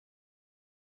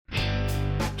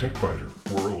TechBiter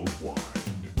Worldwide.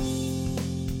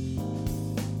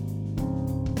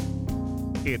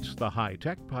 It's the High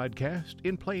Tech Podcast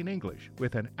in plain English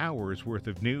with an hour's worth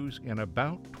of news in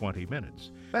about 20 minutes.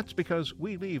 That's because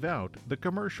we leave out the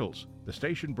commercials, the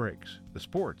station breaks, the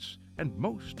sports, and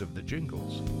most of the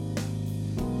jingles.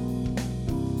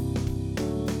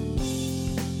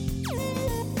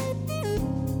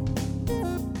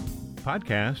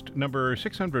 Podcast number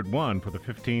 601 for the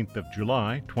 15th of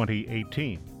July,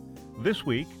 2018. This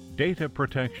week, data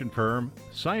protection firm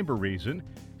Cybereason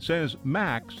says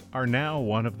Macs are now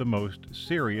one of the most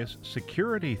serious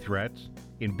security threats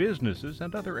in businesses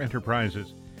and other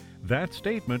enterprises. That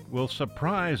statement will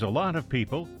surprise a lot of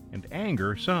people and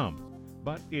anger some,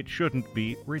 but it shouldn't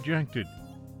be rejected.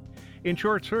 In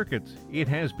short circuits, it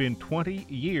has been 20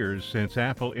 years since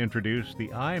Apple introduced the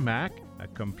iMac, a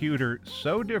computer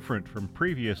so different from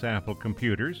previous Apple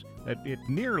computers that it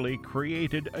nearly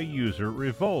created a user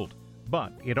revolt.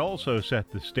 But it also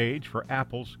set the stage for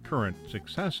Apple's current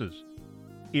successes.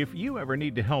 If you ever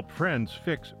need to help friends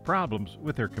fix problems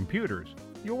with their computers,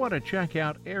 you'll want to check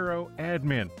out Aero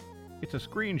Admin. It's a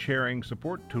screen sharing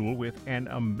support tool with an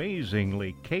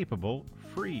amazingly capable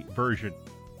free version.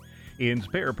 In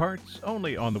spare parts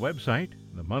only on the website,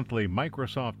 the monthly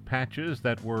Microsoft patches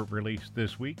that were released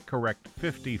this week correct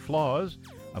 50 flaws,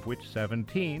 of which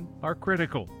 17 are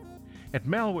critical. And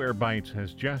Malwarebytes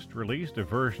has just released a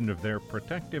version of their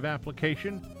protective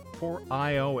application for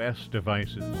iOS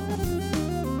devices.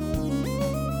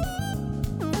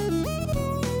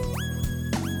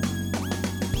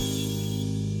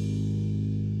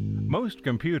 Most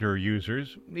computer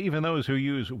users, even those who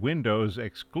use Windows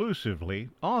exclusively,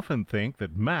 often think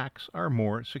that Macs are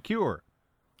more secure.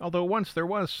 Although once there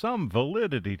was some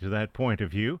validity to that point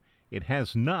of view, it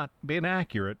has not been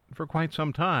accurate for quite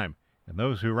some time. And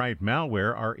those who write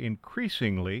malware are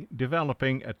increasingly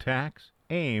developing attacks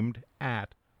aimed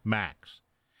at Macs.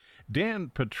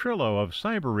 Dan Petrillo of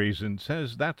Cybereason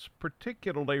says that's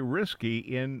particularly risky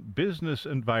in business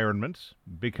environments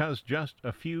because just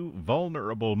a few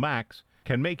vulnerable Macs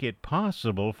can make it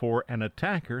possible for an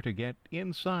attacker to get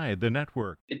inside the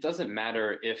network. It doesn't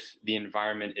matter if the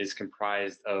environment is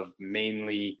comprised of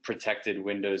mainly protected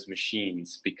Windows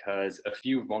machines, because a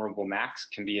few vulnerable Macs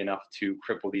can be enough to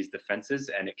cripple these defenses,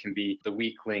 and it can be the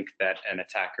weak link that an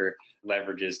attacker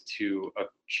leverages to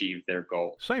achieve their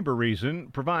goal.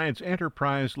 Cybereason provides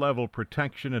enterprise-level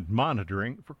protection and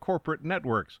monitoring for corporate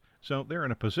networks, so they're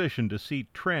in a position to see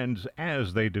trends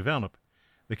as they develop.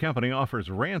 The company offers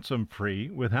ransom-free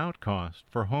without cost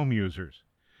for home users.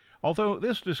 Although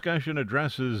this discussion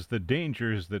addresses the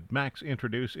dangers that Macs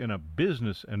introduce in a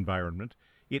business environment,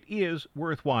 it is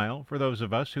worthwhile for those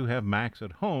of us who have Macs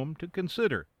at home to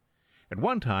consider. At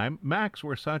one time, Macs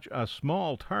were such a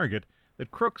small target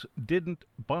that crooks didn't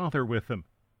bother with them.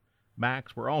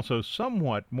 Macs were also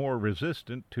somewhat more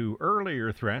resistant to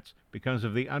earlier threats because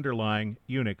of the underlying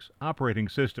Unix operating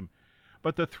system.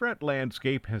 But the threat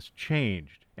landscape has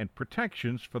changed, and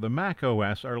protections for the Mac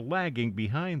OS are lagging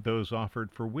behind those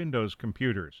offered for Windows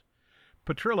computers.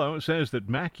 Petrillo says that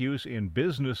Mac use in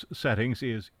business settings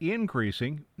is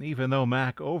increasing, even though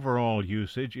Mac overall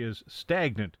usage is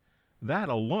stagnant. That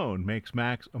alone makes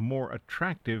Macs a more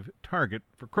attractive target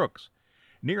for crooks.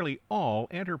 Nearly all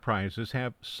enterprises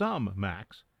have some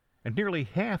Macs, and nearly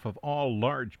half of all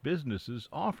large businesses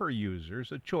offer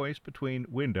users a choice between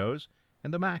Windows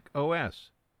and the Mac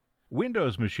OS.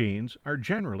 Windows machines are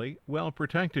generally well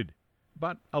protected,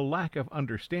 but a lack of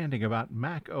understanding about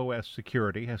Mac OS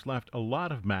security has left a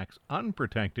lot of Macs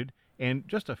unprotected, and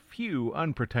just a few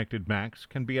unprotected Macs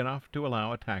can be enough to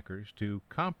allow attackers to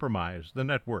compromise the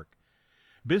network.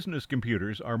 Business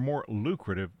computers are more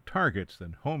lucrative targets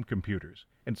than home computers,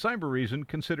 and Cybereason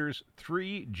considers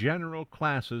 3 general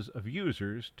classes of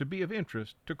users to be of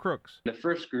interest to crooks. The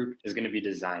first group is going to be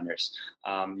designers,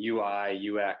 UI,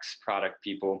 UX, product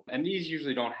people, and these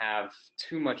usually don't have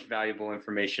too much valuable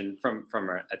information from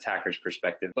an attacker's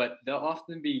perspective, but they'll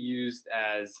often be used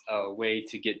as a way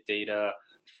to get data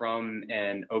from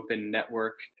an open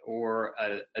network, or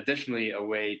additionally a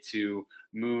way to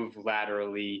move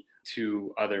laterally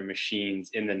to other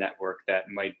machines in the network that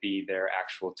might be their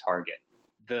actual target.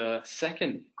 The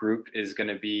second group is going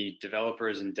to be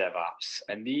developers and DevOps,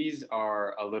 and these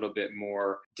are a little bit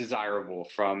more desirable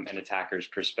from an attacker's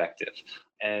perspective.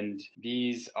 And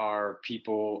these are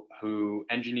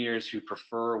engineers who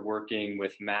prefer working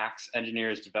with Macs,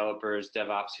 engineers, developers,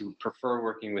 DevOps who prefer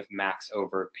working with Macs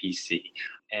over PC.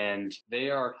 And they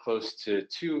are close to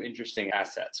two interesting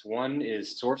assets. One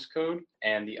is source code,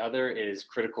 and the other is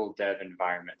critical dev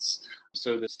environments.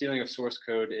 So the stealing of source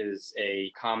code is a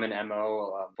common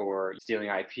MO for stealing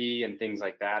IP and things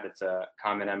like that. It's a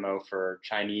common MO for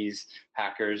Chinese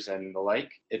hackers and the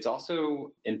like. It's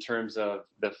also, in terms of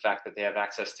the fact that they have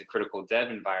access to critical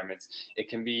dev environments, it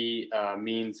can be a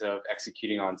means of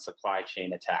executing on supply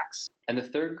chain attacks. And the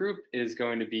third group is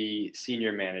going to be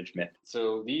senior management.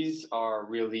 So these are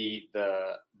really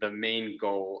the main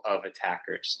goal of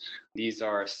attackers. These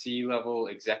are C-level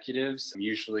executives,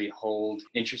 usually hold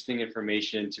interesting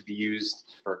information to be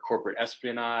used for corporate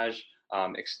espionage,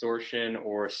 extortion,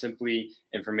 or simply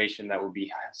information that will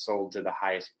be sold to the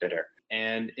highest bidder.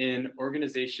 And in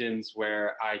organizations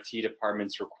where IT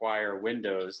departments require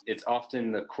Windows, it's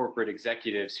often the corporate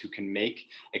executives who can make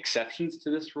exceptions to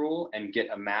this rule and get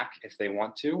a Mac if they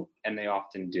want to, and they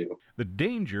often do. The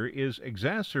danger is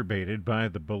exacerbated by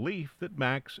the belief that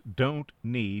Macs don't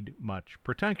need much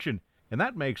protection, and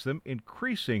that makes them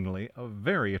increasingly a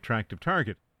very attractive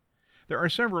target. There are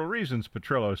several reasons,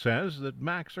 Petrillo says, that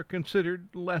Macs are considered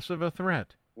less of a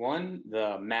threat. One,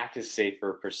 the Mac is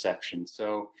safer perception.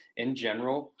 So in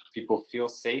general, people feel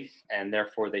safe and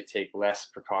therefore they take less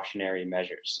precautionary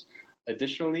measures.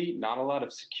 Additionally, not a lot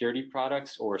of security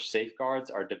products or safeguards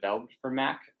are developed for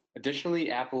Mac. Additionally,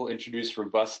 Apple introduced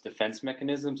robust defense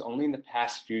mechanisms only in the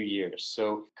past few years.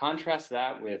 So contrast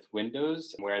that with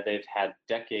Windows, where they've had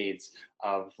decades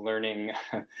of learning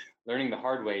the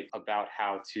hard way about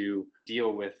how to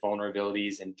deal with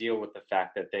vulnerabilities and deal with the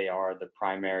fact that they are the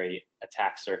primary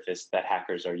attack surface that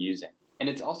hackers are using. And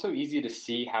it's also easy to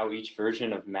see how each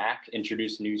version of Mac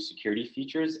introduced new security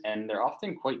features, and they're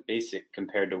often quite basic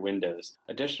compared to Windows.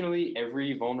 Additionally,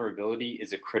 every vulnerability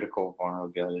is a critical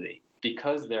vulnerability.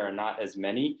 Because there are not as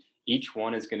many, each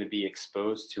one is going to be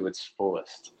exposed to its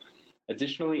fullest.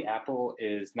 Additionally, Apple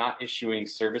is not issuing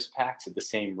service packs at the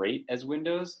same rate as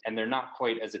Windows, and they're not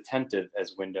quite as attentive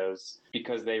as Windows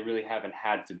because they really haven't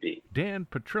had to be. Dan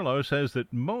Petrillo says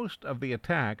that most of the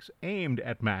attacks aimed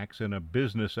at Macs in a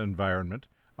business environment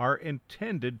are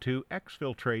intended to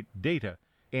exfiltrate data,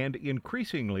 and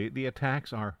increasingly the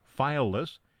attacks are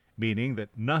fileless, meaning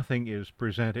that nothing is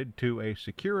presented to a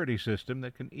security system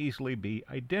that can easily be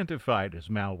identified as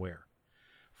malware.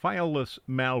 Fileless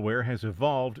malware has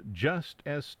evolved just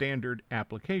as standard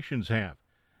applications have.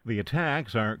 The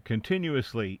attacks are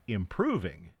continuously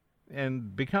improving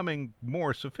and becoming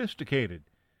more sophisticated,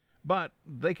 but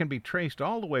they can be traced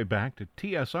all the way back to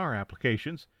TSR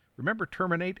applications. Remember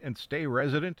Terminate and Stay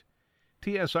Resident?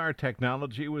 TSR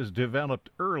technology was developed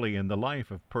early in the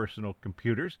life of personal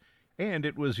computers, and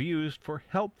it was used for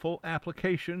helpful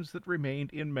applications that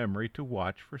remained in memory to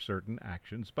watch for certain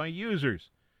actions by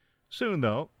users. Soon,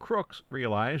 though, crooks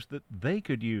realized that they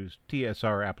could use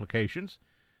TSR applications.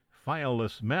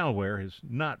 Fileless malware is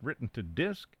not written to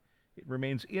disk. It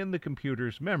remains in the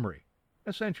computer's memory,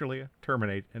 essentially a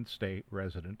terminate and stay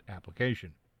resident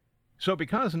application. So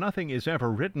because nothing is ever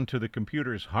written to the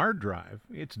computer's hard drive,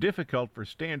 it's difficult for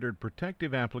standard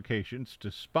protective applications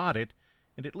to spot it,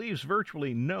 and it leaves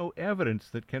virtually no evidence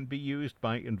that can be used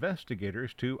by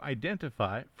investigators to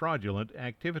identify fraudulent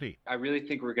activity. I really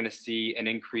think we're going to see an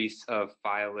increase of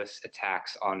fileless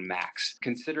attacks on Macs.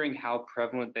 Considering how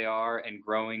prevalent they are and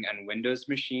growing on Windows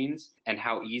machines and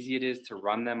how easy it is to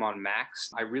run them on Macs,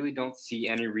 I really don't see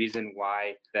any reason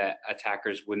why that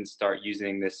attackers wouldn't start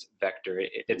using this vector.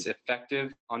 It's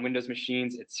effective on Windows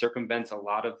machines. It circumvents a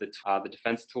lot of the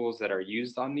defense tools that are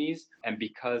used on these. And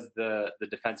because the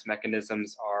defense mechanisms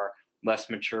are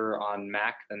less mature on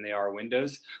Mac than they are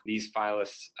Windows, these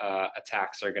fileless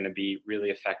attacks are going to be really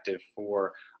effective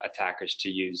for attackers to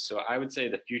use. So I would say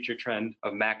the future trend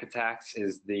of Mac attacks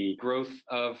is the growth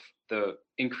of the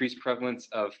increased prevalence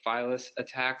of fileless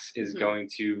attacks is going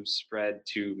to spread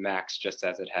to Macs just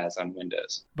as it has on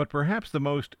Windows. But perhaps the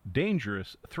most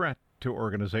dangerous threat to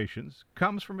organizations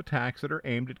comes from attacks that are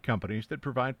aimed at companies that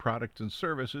provide products and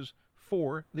services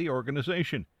for the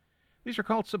organization. These are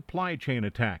called supply chain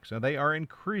attacks, and they are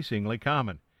increasingly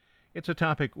common. It's a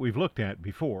topic we've looked at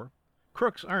before.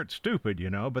 Crooks aren't stupid,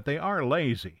 but they are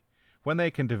lazy. When they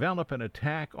can develop an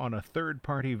attack on a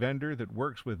third-party vendor that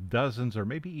works with dozens or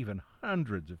maybe even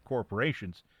hundreds of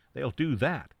corporations, they'll do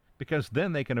that, because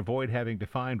then they can avoid having to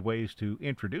find ways to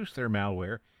introduce their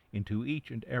malware into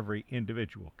each and every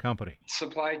individual company.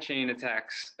 Supply chain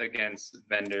attacks against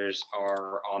vendors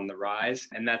are on the rise,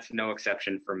 and that's no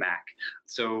exception for Mac.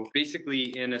 So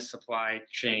basically, in a supply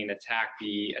chain attack,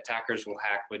 the attackers will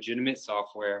hack legitimate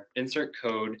software, insert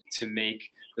code to make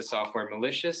the software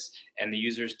malicious, and the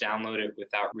users download it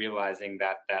without realizing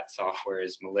that that software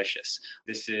is malicious.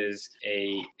 This is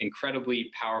an incredibly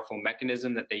powerful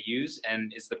mechanism that they use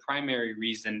and is the primary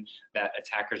reason that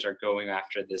attackers are going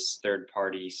after this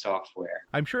third-party software.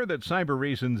 I'm sure that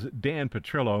Cybereason's Dan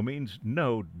Petrillo means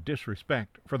no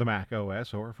disrespect for the Mac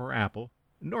OS or for Apple,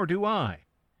 nor do I.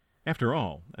 After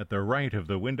all, at the right of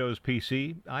the Windows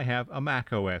PC, I have a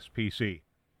Mac OS PC.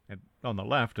 And on the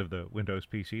left of the Windows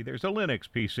PC, there's a Linux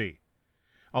PC.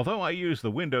 Although I use the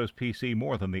Windows PC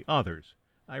more than the others,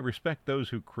 I respect those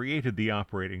who created the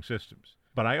operating systems.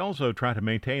 But I also try to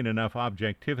maintain enough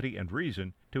objectivity and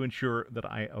reason to ensure that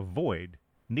I avoid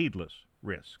needless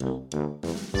risk.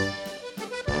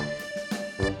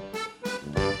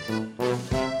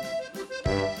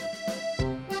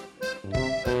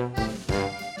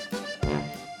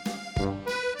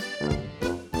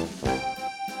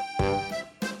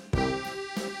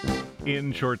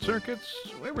 In Short Circuits,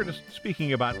 we were just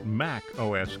speaking about Mac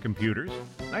OS computers.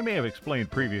 I may have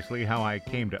explained previously how I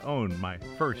came to own my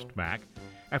first Mac.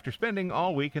 After spending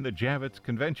all week in the Javits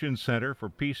Convention Center for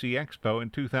PC Expo in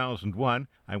 2001,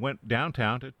 I went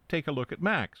downtown to take a look at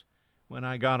Macs. When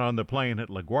I got on the plane at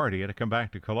LaGuardia to come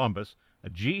back to Columbus, a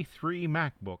G3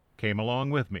 MacBook came along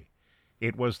with me.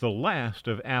 It was the last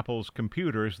of Apple's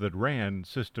computers that ran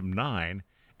System 9,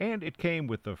 and it came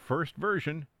with the first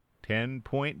version,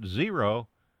 10.0,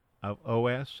 of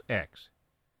OS X.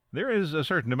 There is a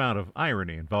certain amount of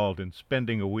irony involved in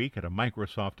spending a week at a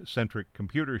Microsoft-centric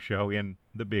computer show in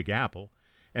the Big Apple,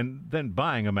 and then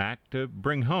buying a Mac to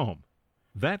bring home.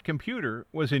 That computer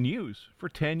was in use for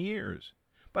 10 years,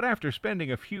 but after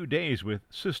spending a few days with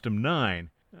System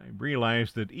 9, I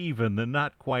realized that even the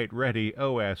not-quite-ready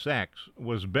OS X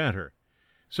was better.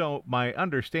 So my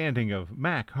understanding of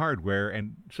Mac hardware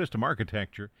and system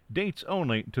architecture dates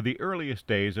only to the earliest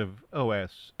days of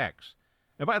OS X.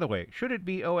 And by the way, should it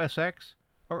be OS X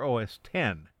or OS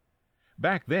X?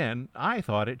 Back then, I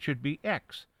thought it should be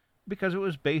X, because it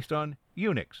was based on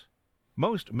Unix.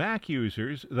 Most Mac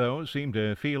users, though, seem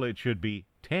to feel it should be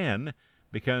 10,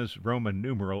 because Roman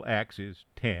numeral X is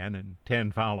 10, and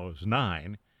 10 follows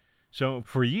 9. So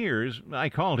for years, I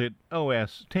called it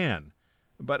OS X.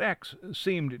 But X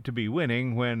seemed to be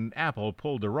winning when Apple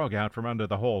pulled the rug out from under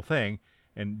the whole thing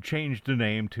and changed the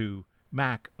name to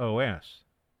Mac OS.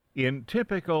 In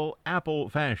typical Apple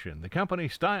fashion, the company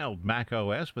styled Mac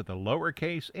OS with a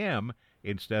lowercase m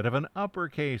instead of an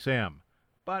uppercase M.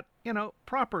 But,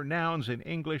 proper nouns in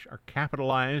English are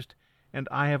capitalized, and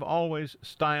I have always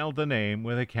styled the name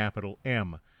with a capital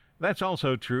M. That's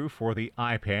also true for the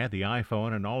iPad, the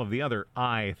iPhone, and all of the other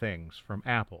i things from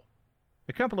Apple.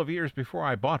 A couple of years before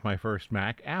I bought my first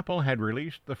Mac, Apple had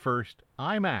released the first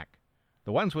iMac.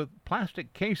 The ones with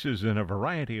plastic cases in a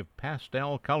variety of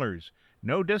pastel colors,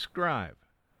 no disk drive,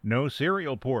 no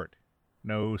serial port,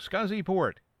 no SCSI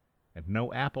port, and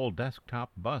no Apple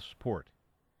Desktop Bus port.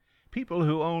 People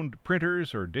who owned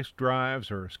printers or disk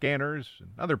drives or scanners and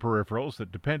other peripherals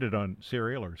that depended on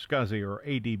serial or SCSI or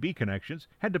ADB connections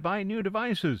had to buy new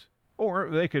devices.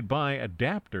 Or they could buy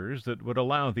adapters that would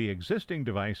allow the existing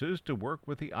devices to work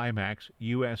with the iMac's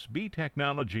USB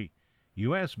technology.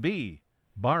 USB,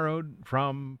 borrowed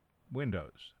from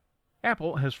Windows.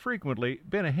 Apple has frequently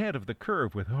been ahead of the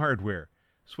curve with hardware,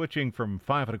 switching from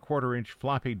 5.25-inch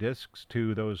floppy disks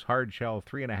to those hard-shell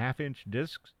 3.5-inch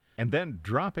disks, and then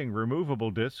dropping removable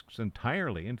disks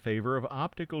entirely in favor of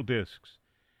optical disks.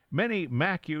 Many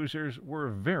Mac users were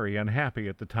very unhappy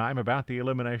at the time about the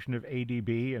elimination of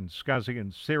ADB and SCSI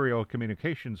and serial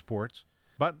communications ports,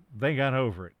 but they got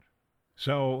over it.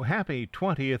 So happy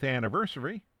 20th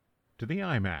anniversary to the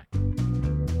iMac.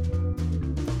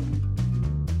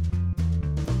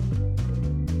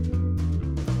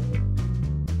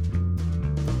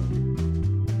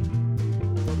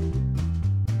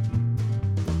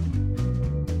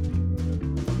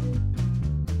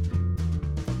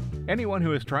 Anyone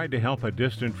who has tried to help a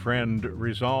distant friend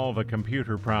resolve a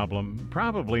computer problem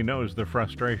probably knows the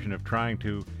frustration of trying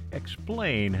to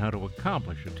explain how to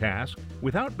accomplish a task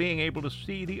without being able to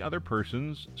see the other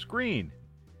person's screen.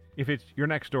 If it's your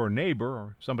next-door neighbor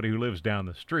or somebody who lives down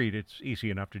the street, it's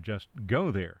easy enough to just go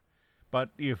there. But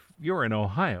if you're in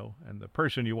Ohio and the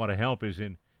person you want to help is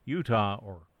in Utah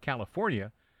or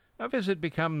California, a visit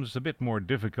becomes a bit more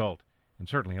difficult and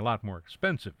certainly a lot more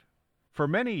expensive. For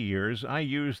many years, I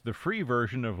used the free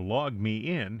version of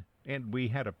LogMeIn, and we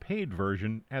had a paid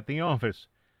version at the office.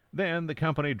 Then the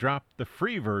company dropped the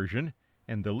free version,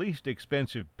 and the least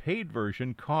expensive paid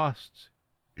version costs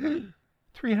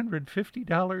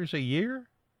 $350 a year?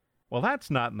 Well,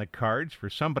 that's not in the cards for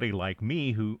somebody like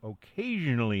me who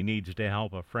occasionally needs to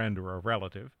help a friend or a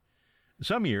relative.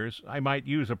 Some years I might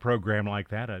use a program like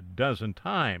that a dozen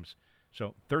times,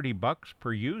 so $30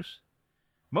 per use?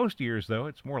 Most years, though,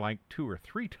 it's more like 2 or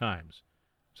 3 times.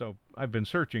 So I've been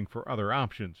searching for other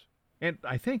options, and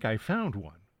I think I found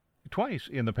one. Twice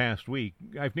in the past week,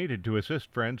 I've needed to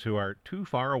assist friends who are too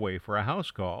far away for a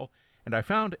house call, and I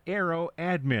found Aero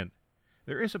Admin.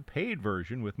 There is a paid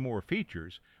version with more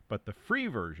features, but the free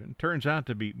version turns out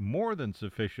to be more than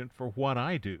sufficient for what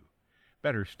I do.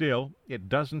 Better still, it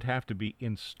doesn't have to be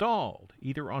installed,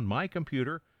 either on my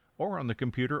computer or on the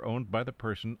computer owned by the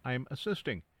person I'm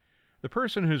assisting. The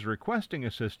person who's requesting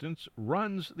assistance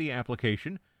runs the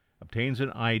application, obtains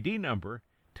an ID number,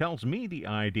 tells me the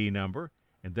ID number,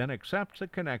 and then accepts a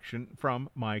connection from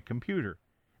my computer.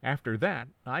 After that,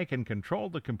 I can control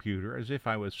the computer as if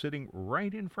I was sitting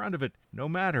right in front of it, no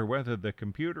matter whether the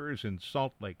computer is in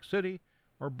Salt Lake City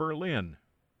or Berlin.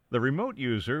 The remote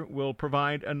user will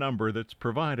provide a number that's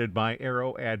provided by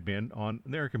Aero Admin on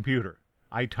their computer.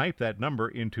 I type that number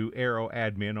into Aero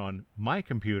Admin on my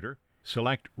computer,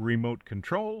 select Remote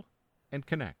Control, and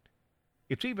connect.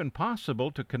 It's even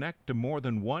possible to connect to more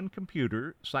than one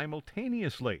computer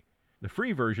simultaneously. The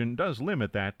free version does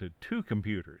limit that to 2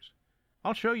 computers.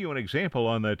 I'll show you an example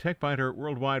on the TechBiter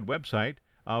Worldwide website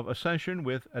of a session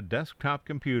with a desktop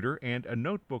computer and a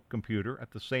notebook computer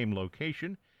at the same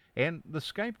location, and the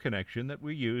Skype connection that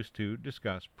we use to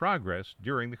discuss progress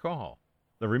during the call.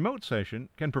 The remote session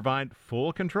can provide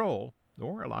full control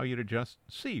or allow you to just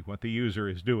see what the user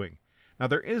is doing. Now,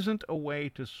 there isn't a way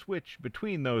to switch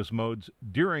between those modes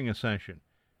during a session,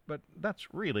 but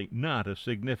that's really not a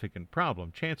significant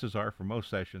problem. Chances are, for most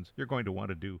sessions, you're going to want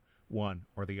to do one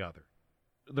or the other.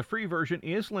 The free version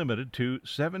is limited to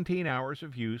 17 hours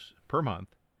of use per month,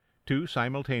 2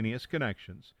 simultaneous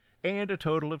connections, and a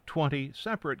total of 20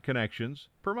 separate connections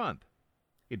per month.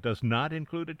 It does not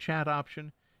include a chat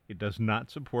option. It does not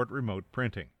support remote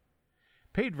printing.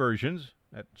 Paid versions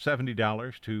at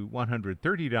 $70 to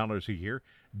 $130 a year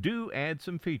do add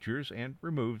some features and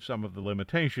remove some of the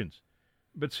limitations.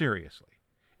 But seriously,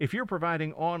 if you're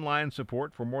providing online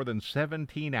support for more than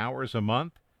 17 hours a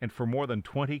month and for more than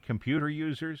 20 computer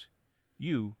users,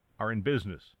 you are in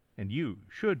business, and you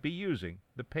should be using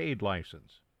the paid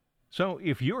license. So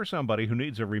if you're somebody who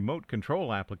needs a remote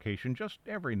control application just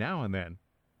every now and then,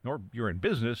 or you're in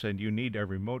business and you need a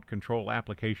remote control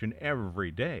application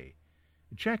every day,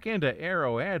 check into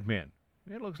Aero Admin.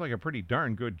 It looks like a pretty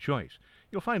darn good choice.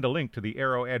 You'll find a link to the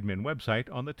Aero Admin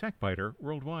website on the TechBiter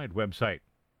Worldwide website.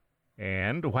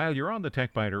 And while you're on the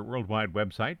TechBiter Worldwide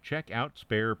website, check out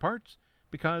Spare Parts,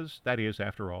 because that is,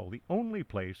 after all, the only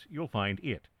place you'll find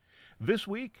it. This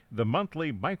week, the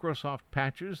monthly Microsoft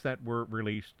patches that were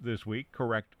released this week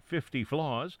correct 50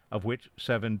 flaws, of which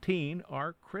 17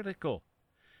 are critical.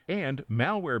 And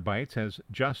Malwarebytes has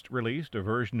just released a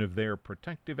version of their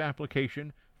protective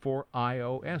application for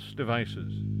iOS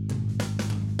devices.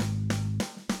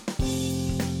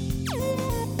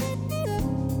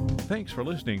 Thanks for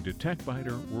listening to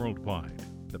TechBiter Worldwide,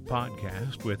 the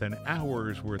podcast with an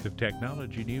hour's worth of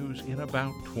technology news in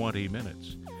about 20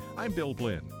 minutes. I'm Bill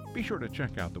Blinn. Be sure to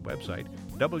check out the website,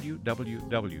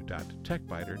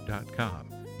 www.techbiter.com.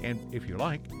 And if you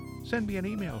like, send me an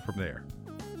email from there.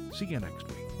 See you next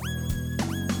week.